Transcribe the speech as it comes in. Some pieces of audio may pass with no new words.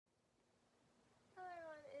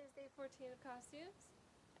14 of costumes,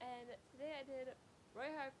 and today I did Roy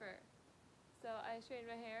Harper. So I straightened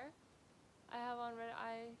my hair. I have on red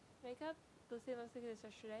eye makeup, the same lipstick as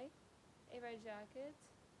yesterday, a red jacket,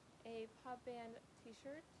 a pop band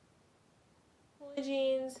t-shirt, holy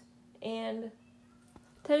jeans, and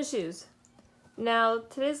tennis shoes. Now,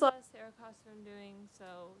 today's the last Sarah costume I'm doing,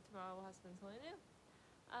 so tomorrow we'll have something totally new.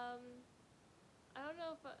 I don't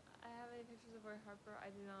know if I have any pictures of Roy Harper.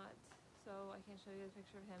 I do not, so I can't show you a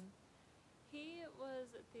picture of him. He was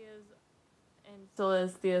Thea's, and still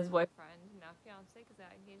is Thea's boyfriend, now fiance, because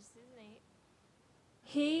I got engaged in season 8.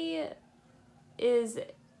 He is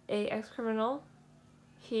a ex-criminal.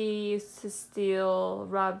 He used to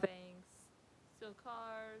rob banks, steal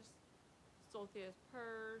cars, stole Thea's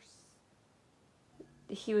purse.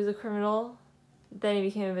 He was a criminal. Then he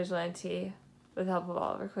became a vigilante with the help of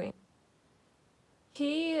Oliver Queen.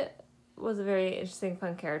 He was a very interesting,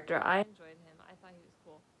 fun character. I enjoyed him. I thought he was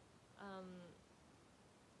cool.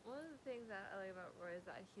 One of the things that I like about Roy is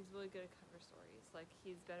that he's really good at cover stories. Like,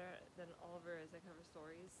 he's better than Oliver is at cover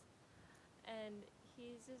stories. And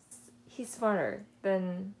he's smarter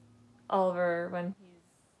than Oliver when he's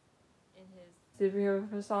in his superhero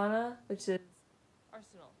persona, which is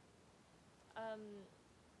Arsenal.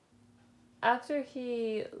 After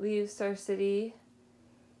he leaves Star City,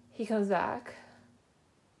 he comes back.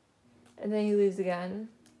 And then he leaves again.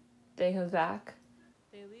 Then he comes back.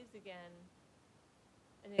 Then he leaves again.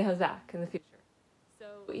 And then he comes back in the future.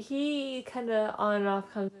 So he kind of on and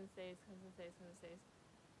off comes and stays.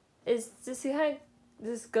 It's just, he kind of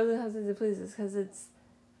just goes and comes as he pleases, because it's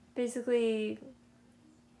basically,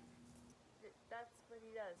 that's what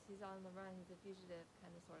he does. He's on the run. He's a fugitive,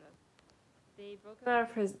 kind of, sort of. They broke him out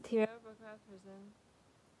of prison. Team broke him out of prison,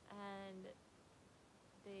 and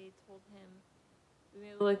they told him, "We made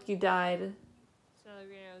it look like you died, so now the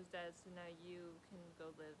Green Arrow's dead, so now you can go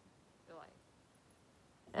live your life."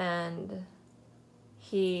 And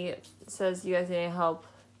he says, "You guys need any help,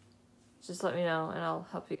 just let me know, and I'll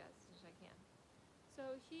help you guys as much as I can." So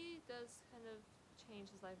he does kind of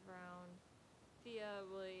change his life around. Thea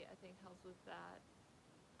really, I think, helps with that.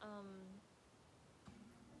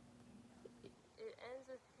 It ends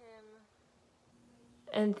with him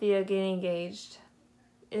and Thea getting engaged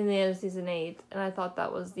in the end of season 8, and I thought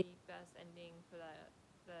that was the best ending for that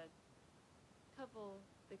couple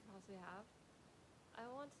they could possibly have. I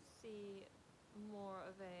want to see more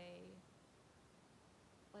of a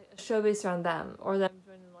show based around them, or them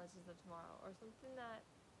joining the Legends of Tomorrow, or something that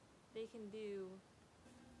they can do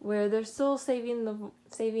where they're still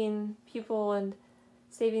saving people and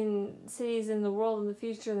saving cities in the world in the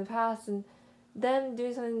future and the past, and then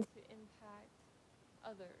doing something to impact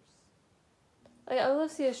others. Like, I would love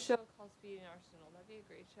to see a show called Speed and Arsenal. That'd be a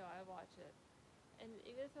great show. I'd watch it. And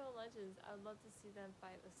even if they're Legends, I would love to see them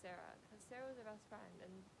fight with Sarah, because Sarah was their best friend,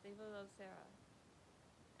 and they really love Sarah.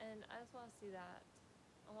 And I just want to see that.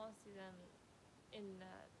 I want to see them in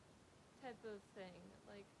that type of thing,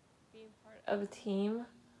 like being part of a team,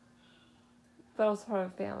 but also part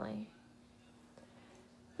of a family.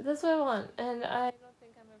 But that's what I want, and I don't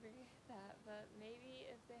think I'm ever gonna get that, but maybe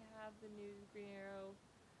if they have the new Green Arrow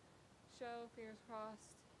show, fingers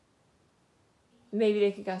crossed, maybe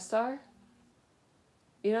they could guest star.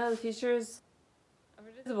 You know, the future is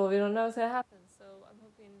unpredictable. We don't know what's gonna happen, so I'm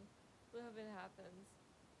really hoping it happens.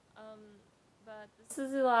 But this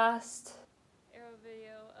is the last Arrow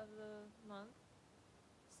video of the month.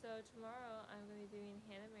 So tomorrow I'm going to be doing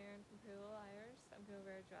Hannah Marin from Pretty Little Liars. I'm going to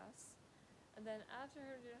wear a dress. And then after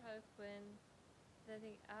her, I'm doing Harley Quinn. Then I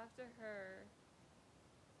think after her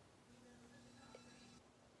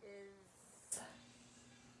is,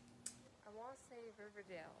 I want to say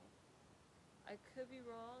Riverdale. I could be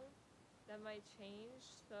wrong. That might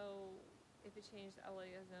change. So if it changed, I'll let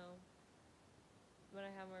you guys know when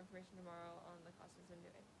I have more information tomorrow on the costumes I'm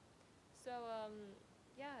doing. So,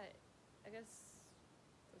 yeah, I guess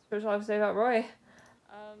that's pretty much all I have to say about Roy.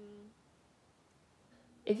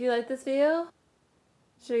 If you like this video,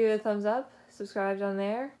 sure give it a thumbs up, subscribe down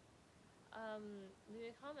there. Leave me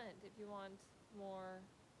a comment if you want more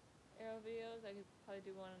Arrow videos. I could probably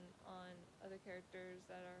do one on other characters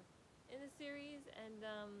that are in the series, and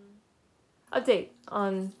update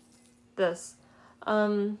on this.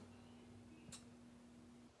 One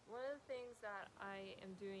of the things that I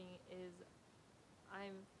am doing is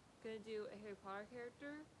I'm going to do a Harry Potter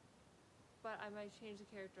character, but I might change the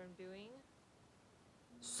character I'm doing.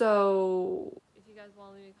 So if you guys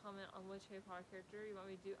want to leave me a comment on which Harry Potter character you want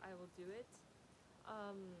me to do, I will do it.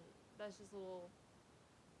 That's just a little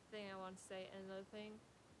thing I want to say. And another thing,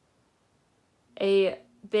 a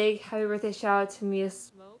big happy birthday shout out to Mia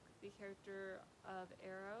Smoke, the character of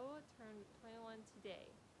Arrow. day.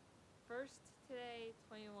 First today,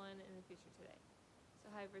 21 in the future today. So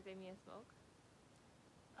happy birthday, Mia Smoke.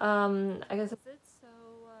 I guess that's it. So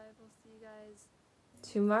I will see you guys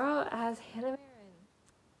tomorrow as Hannah Mary.